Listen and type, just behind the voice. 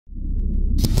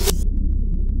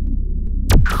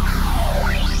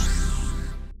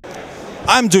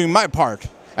I'm doing my part.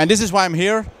 And this is why I'm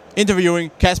here,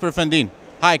 interviewing Casper van Dien.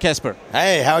 Hi, Casper.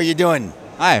 Hey, how are you doing?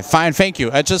 Hi, fine, thank you.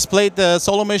 I just played the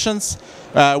solo missions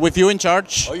with you in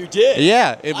charge. Oh, you did?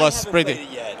 Yeah, it was haven't pretty. Played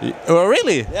it yet. Oh,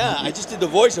 really? Yeah, I just did the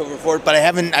voiceover for it, but I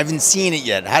haven't seen it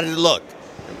yet. How did it look?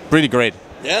 Pretty great.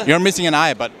 Yeah? You're missing an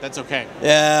eye, but that's okay.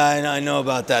 Yeah, I know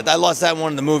about that. I lost that in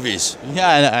one of the movies.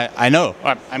 Yeah, I know.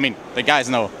 I mean, the guys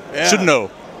know. Yeah. Should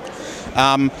know.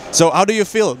 So how do you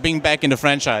feel being back in the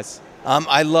franchise?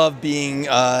 I love being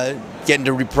getting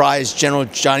to reprise General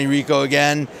Johnny Rico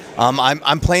again.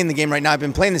 I'm playing the game right now. I've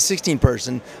been playing the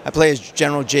 16-person. I play as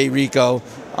General J. Rico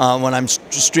when I'm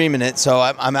streaming it. So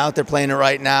I'm out there playing it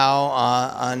right now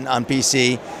on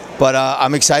PC. But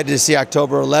I'm excited to see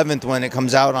October 11th when it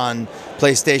comes out on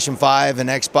PlayStation 5 and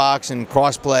Xbox and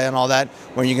crossplay and all that,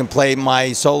 where you can play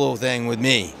my solo thing with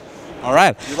me. All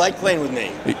right. You like playing with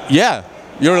me? Yeah,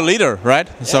 you're a leader, right?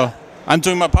 Yeah. So I'm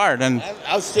doing my part and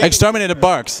exterminate the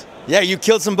bugs. Yeah, you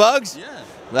killed some bugs? Yeah.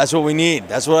 That's what we need.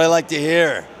 That's what I like to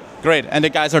hear. Great, and the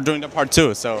guys are doing their part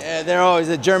too, so. Yeah, they're always,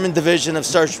 the German division of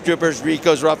Starship Troopers,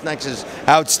 Rico's Roughnecks is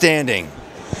outstanding.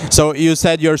 So you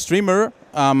said you're a streamer.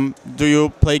 Do you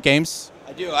play games?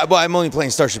 I do. Well, I'm only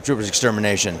playing Starship Troopers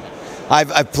Extermination.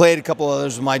 I've played a couple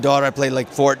others with my daughter. I played like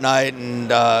Fortnite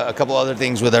and a couple other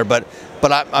things with her, but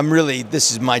I'm really,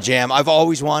 this is my jam. I've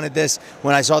always wanted this.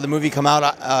 When I saw the movie come out,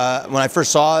 when I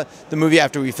first saw the movie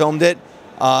after we filmed it,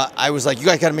 I was like, you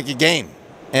guys got to make a game.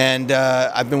 And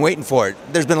I've been waiting for it.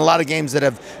 There's been a lot of games that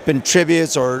have been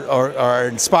tributes or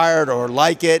inspired or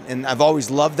like it, and I've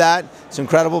always loved that. It's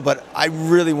incredible, but I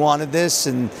really wanted this,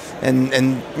 and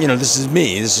you know, this is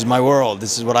me. This is my world.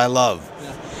 This is what I love.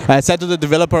 I said to the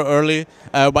developer early,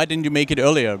 why didn't you make it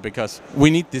earlier? Because we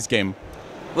need this game.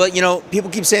 Well, you know, people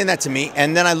keep saying that to me,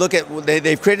 and then I look at,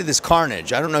 they've created this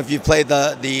Carnage. I don't know if you've played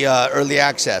the early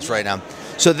access right now.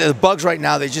 So the bugs right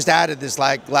now, they just added this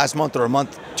like last month or a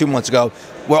month, 2 months ago,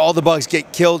 where all the bugs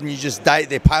get killed and you just die.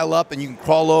 They pile up and you can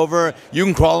crawl over. You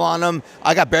can crawl on them.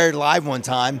 I got buried alive one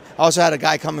time. I also had a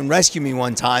guy come and rescue me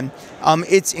one time.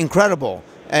 It's incredible.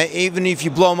 Even if you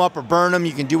blow them up or burn them,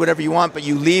 you can do whatever you want, but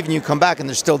you leave and you come back and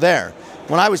they're still there.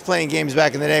 When I was playing games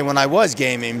back in the day, when I was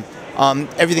gaming,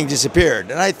 everything disappeared.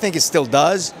 And I think it still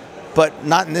does, but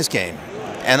not in this game.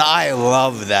 And I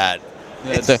love that.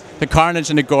 The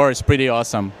carnage and the gore is pretty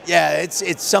awesome. Yeah,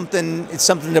 it's something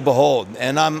to behold,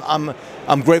 and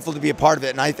I'm grateful to be a part of it.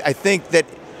 And I think that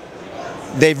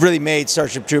they've really made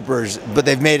Starship Troopers, but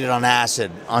they've made it on acid,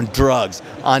 on drugs,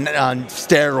 on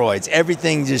steroids.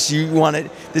 Everything just, you want it.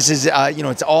 This is you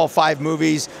know, it's all 5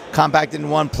 movies compacted in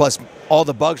one, plus all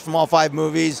the bugs from all 5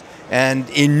 movies, and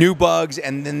in new bugs.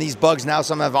 And then these bugs now,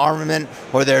 some have armament,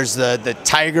 or there's the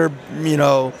tiger, you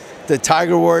know, the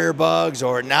Tiger Warrior bugs,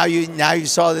 or now you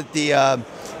saw that the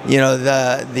you know,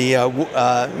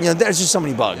 you know, there's just so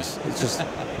many bugs. It's just.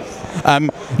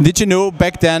 Did you know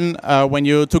back then when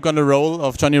you took on the role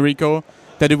of Johnny Rico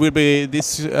that it would be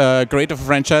this great of a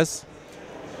franchise?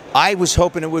 I was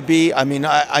hoping it would be. I mean,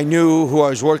 I knew who I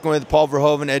was working with: Paul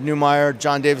Verhoeven, Ed Neumeyer,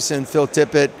 John Davison, Phil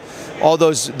Tippett, all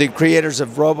those, the creators of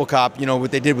RoboCop. You know,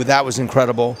 what they did with that was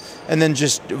incredible. And then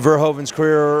just Verhoeven's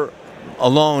career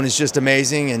alone is just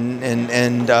amazing,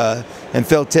 and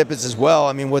Phil Tippett's as well.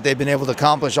 I mean, what they've been able to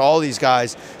accomplish, all these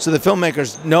guys. So the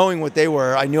filmmakers, knowing what they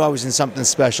were, I knew I was in something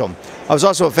special. I was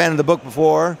also a fan of the book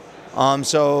before,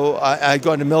 so I'd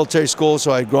gone to military school,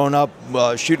 so I'd grown up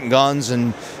shooting guns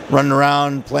and running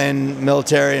around playing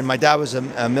military, and my dad was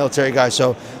a military guy,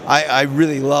 so I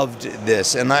really loved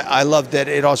this, and I loved that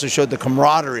it also showed the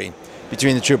camaraderie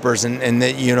between the troopers, and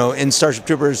that, you know, in Starship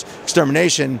Troopers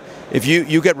Extermination, if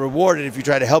you get rewarded if you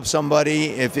try to help somebody,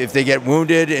 if they get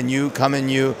wounded and you come and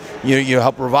you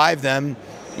help revive them,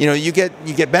 you know, you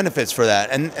get benefits for that,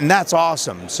 and that's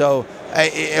awesome. So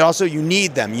it also, you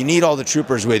need them. You need all the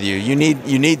troopers with you. You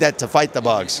need that to fight the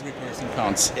bugs. Every person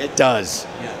counts. It does.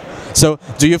 Yeah. So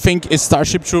do you think is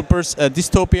Starship Troopers a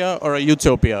dystopia or a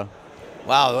utopia?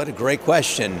 Wow, what a great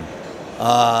question.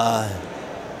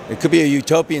 It could be a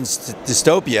utopian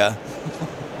dystopia.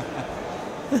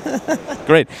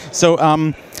 Great. So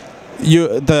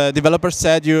the developer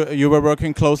said you were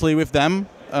working closely with them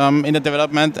in the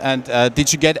development, and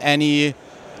did you get any?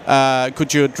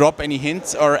 Could you drop any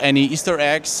hints or any Easter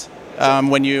eggs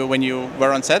when you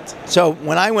were on set? So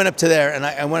when I went up to there, and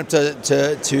I went up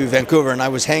to Vancouver, and I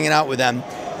was hanging out with them,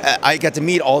 I got to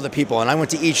meet all the people, and I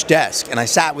went to each desk and I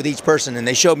sat with each person, and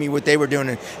they showed me what they were doing,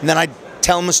 and then I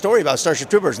tell them a story about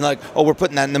Starship Troopers, and they're like, oh, we're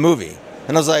putting that in the movie.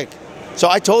 And I was like, so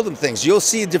I told them things. You'll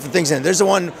see different things in it. There's the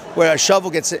one where a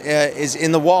shovel is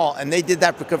in the wall, and they did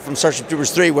that from Starship Troopers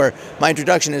 3, where my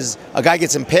introduction is a guy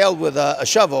gets impaled with a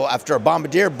shovel after a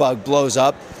bombardier bug blows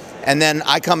up, and then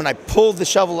I come and I pull the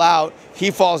shovel out.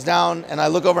 He falls down, and I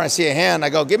look over and I see a hand. I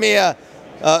go, give me a.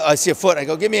 I see a foot. I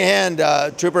go, give me a hand,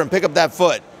 trooper, and pick up that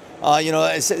foot. You know,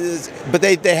 but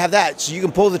they have that, so you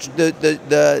can pull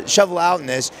the shovel out in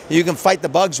this. You can fight the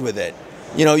bugs with it.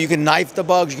 You know, you can knife the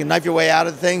bugs. You can knife your way out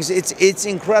of things. It's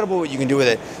incredible what you can do with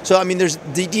it. So I mean, there's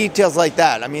the details like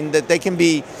that. I mean, that they can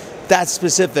be that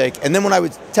specific. And then when I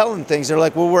would tell them things, they're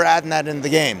like, well, we're adding that in the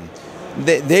game.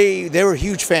 They were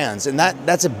huge fans, and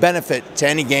that's a benefit to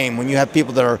any game when you have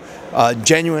people that are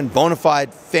genuine, bona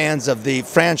fide fans of the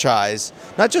franchise.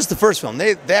 Not just the first film.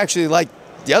 They actually like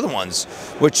the other ones,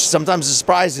 which sometimes is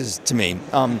surprises to me.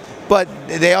 But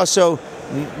they also,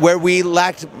 where we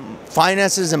lacked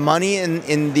finances and money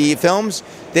in the films,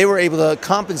 they were able to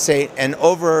compensate and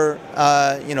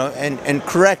and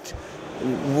correct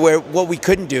what we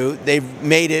couldn't do. They've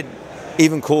made it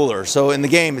even cooler. So in the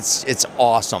game, it's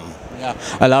awesome. Yeah,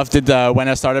 I loved it when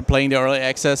I started playing the early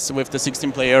access with the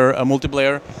 16-player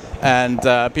multiplayer,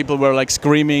 and people were like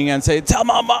screaming and saying, "Tell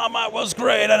my mom I was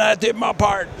great and I did my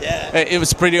part." Yeah, it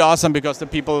was pretty awesome because the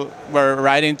people were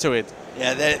right into it.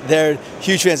 Yeah, they're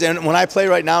huge fans. And when I play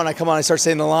right now and I come on, I start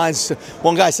saying the lines.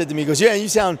 One guy said to me, he goes, "Yeah, you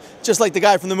sound just like the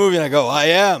guy from the movie." And I go, "I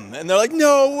am." And they're like,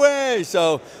 "No way!"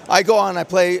 So I go on. I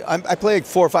play like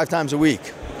 4 or 5 times a week.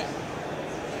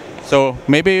 So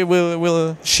maybe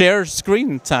we'll share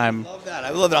screen time. I love that. I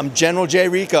love it. I'm General J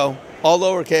Rico, all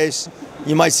lowercase.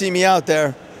 You might see me out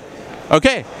there.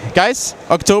 Okay, guys,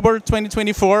 October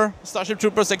 2024, Starship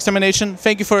Troopers Extermination.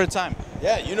 Thank you for your time.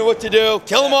 Yeah, you know what to do.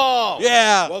 Kill them all.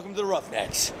 Yeah. Welcome to the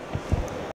Roughnecks.